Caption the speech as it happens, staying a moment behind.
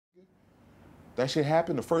that shit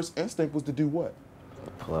happened, the first instinct was to do what?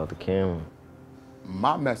 Pull out the camera.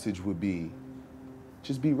 My message would be,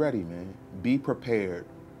 just be ready, man. Be prepared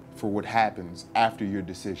for what happens after your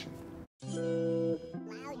decision.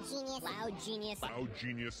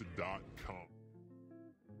 Loudgenius.com.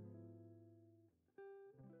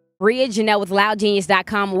 Rhea Janelle with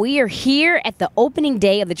LoudGenius.com. We are here at the opening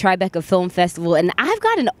day of the Tribeca Film Festival, and I've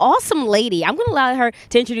got an awesome lady. I'm going to allow her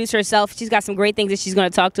to introduce herself. She's got some great things that she's going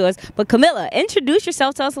to talk to us. But Camilla, introduce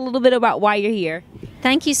yourself. Tell us a little bit about why you're here.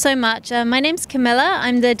 Thank you so much. My name's Camilla.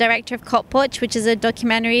 I'm the director of COPWATCH, which is a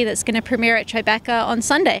documentary that's going to premiere at Tribeca on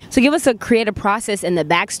Sunday. So give us a creative process and the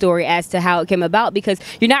backstory as to how it came about, because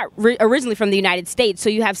you're not originally from the United States, so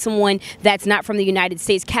you have someone that's not from the United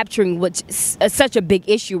States capturing what's such a big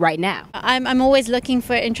issue right now. I'm always looking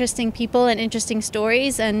for interesting people and interesting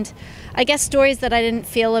stories, and I guess stories that I didn't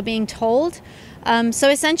feel are being told. So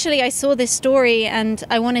essentially I saw this story and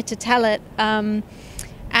I wanted to tell it.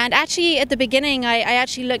 And actually, at the beginning, I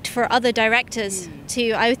actually looked for other directors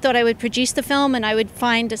I thought I would produce the film and I would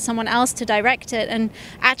find someone else to direct it. And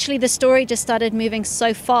actually, the story just started moving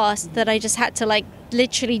so fast that I just had to like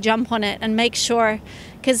literally jump on it and make sure.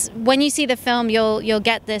 Because when you see the film, you'll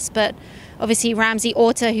get this. But obviously, Ramsey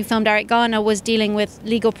Orta, who filmed Eric Garner, was dealing with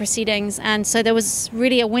legal proceedings. And so there was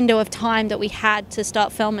really a window of time that we had to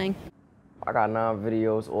start filming. I got 9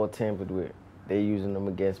 videos all tampered with. They using them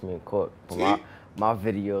against me in court. But my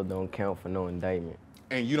video don't count for no indictment.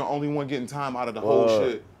 And you're the only one getting time out of the whole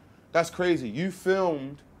shit. That's crazy. You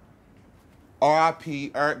filmed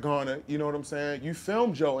R.I.P. Eric Garner, you know what I'm saying? You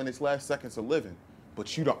filmed Joe in his last seconds of living,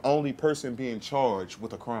 but you're the only person being charged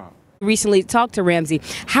with a crime. Recently talked to Ramsey.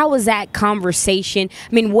 How was that conversation?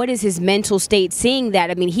 I mean, what is his mental state seeing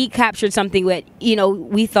that? I mean, he captured something that, you know,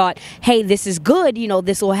 we thought, hey, this is good, you know,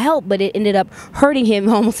 this will help, but it ended up hurting him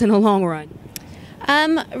almost in the long run.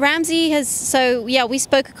 Ramsey we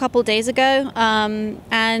spoke a couple days ago,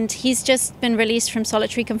 and he's just been released from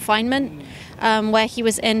solitary confinement, where he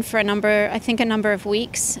was in for a number of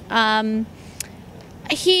weeks.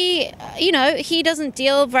 He doesn't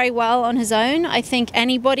deal very well on his own. I think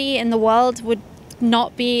anybody in the world would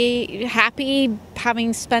not be happy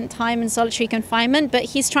having spent time in solitary confinement, but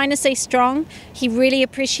he's trying to stay strong. He really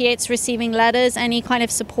appreciates receiving letters, any kind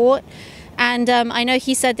of support. And I know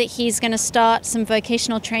he said that he's going to start some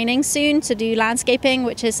vocational training soon to do landscaping,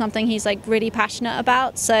 which is something he's like really passionate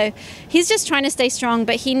about. So he's just trying to stay strong,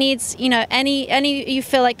 but he needs, you know, you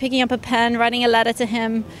feel like picking up a pen, writing a letter to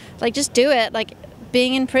him, like just do it. Like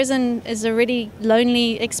being in prison is a really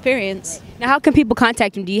lonely experience. Now, how can people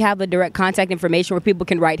contact him? Do you have a direct contact information where people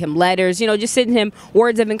can write him letters, you know, just send him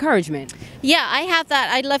words of encouragement? Yeah, I have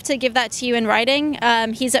that. I'd love to give that to you in writing.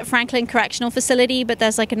 He's at Franklin Correctional Facility, but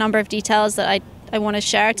there's like a number of details that I want to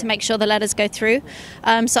share to make sure the letters go through.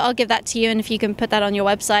 So I'll give that to you, and if you can put that on your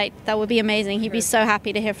website, that would be amazing. He'd be so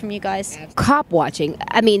happy to hear from you guys. Cop watching.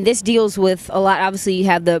 I mean, this deals with a lot. Obviously, you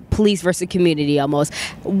have the police versus community almost.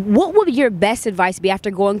 What would your best advice be after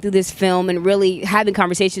going through this film and really having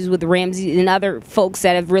conversations with Ramsey and other folks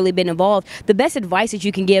that have really been involved? The best advice that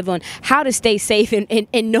you can give on how to stay safe and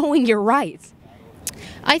knowing your rights?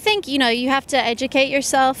 I think, you know, you have to educate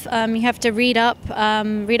yourself. You have to read up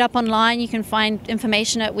online. You can find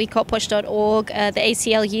information at wecopwatch.org, the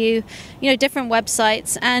ACLU, you know, different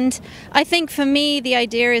websites. And I think for me, the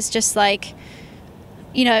idea is just like,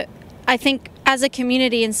 you know, I think as a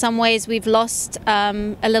community, in some ways, we've lost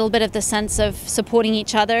a little bit of the sense of supporting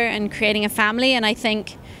each other and creating a family. And I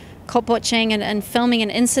think cop watching and filming an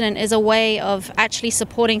incident is a way of actually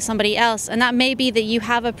supporting somebody else. And that may be that you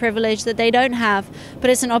have a privilege that they don't have, but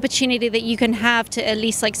it's an opportunity that you can have to at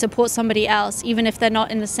least like support somebody else, even if they're not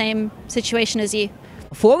in the same situation as you.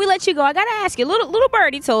 Before we let you go, I gotta ask you. Little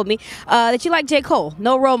birdie told me that you like J. Cole.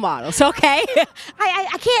 No role models, okay?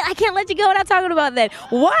 I can't let you go without talking about that.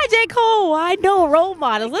 Why J. Cole? Why no role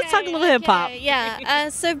models? Let's talk a little hip hop. Yeah.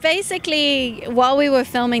 So basically, while we were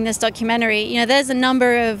filming this documentary, you know, there's a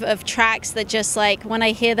number of tracks that just like when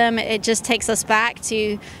I hear them, it just takes us back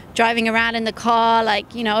to driving around in the car,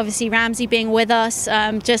 like, you know, obviously Ramsey being with us,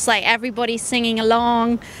 just like everybody singing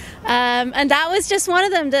along. And that was just one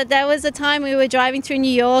of them. That there was a time we were driving through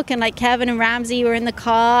New York and like Kevin and Ramsey were in the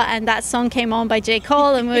car and that song came on by J.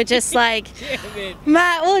 Cole and we were just like,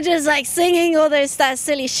 Matt, we're just like singing all that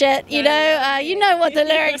silly shit, you know? You know what the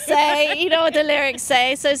lyrics say,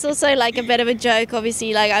 So it's also like a bit of a joke,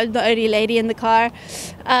 obviously, like I'm the only lady in the car.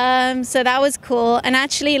 So that was cool. And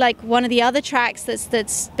actually like one of the other tracks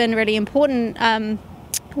that's been really important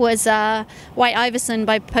was White Iverson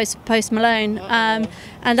by Post Malone.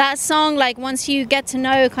 And that song, like once you get to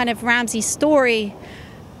know kind of Ramsey's story,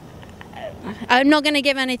 I'm not going to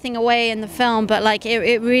give anything away in the film, but like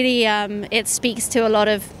it really it speaks to a lot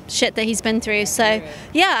of shit that he's been through. So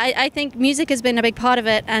yeah, I think music has been a big part of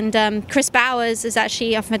it. And Chris Bowers is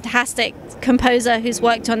actually a fantastic composer who's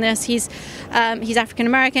worked on this. He's African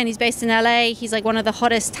American. He's based in LA. He's like one of the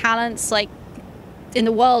hottest talents like in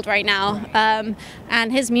the world right now,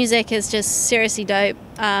 and his music is just seriously dope.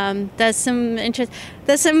 There's some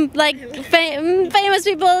like famous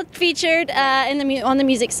people featured on the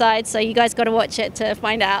music side, so you guys got to watch it to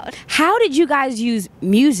find out. How did you guys use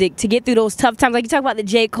music to get through those tough times? Like you talk about the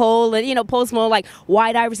J. Cole and Post Malone, like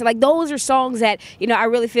White Iverson, like those are songs that I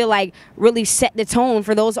really feel like really set the tone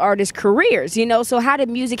for those artists' careers. So how did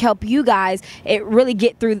music help you guys really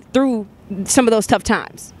get through some of those tough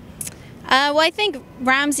times? Well, I think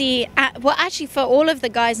Ramsey, well, actually for all of the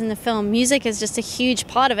guys in the film, music is just a huge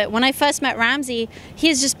part of it. When I first met Ramsey, he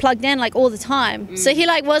was just plugged in like all the time. So he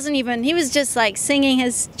like he was just like singing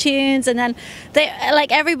his tunes, and then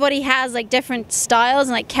everybody has like different styles,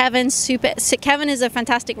 and like Kevin is a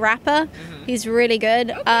fantastic rapper. He's really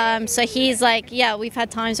good. So he's like, yeah, we've had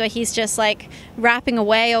times where he's just like rapping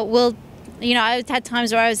away, or I've had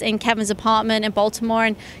times where I was in Kevin's apartment in Baltimore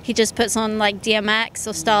and he just puts on like DMX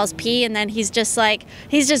or Styles P, and then he's just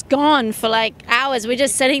gone for like hours. We're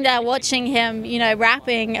just sitting there watching him,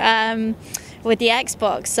 rapping with the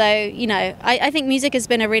Xbox. So, I think music has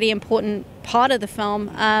been a really important part of the film.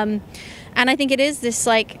 And I think it is this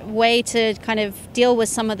like way to kind of deal with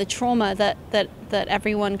some of the trauma that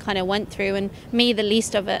everyone kind of went through, and me the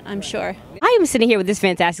least of it, I'm sure. I am sitting here with this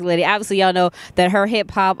fantastic lady. Obviously, y'all know that her hip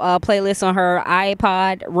hop playlist on her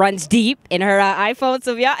iPod runs deep in her iPhone.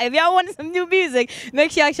 So if y'all want some new music, make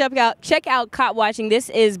sure y'all check out Cop Watching. This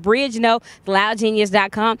is Bridge No,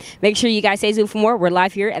 loudgenius.com. Make sure you guys stay tuned for more. We're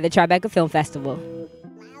live here at the Tribeca Film Festival.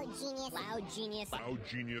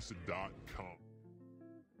 Loudgenius.com.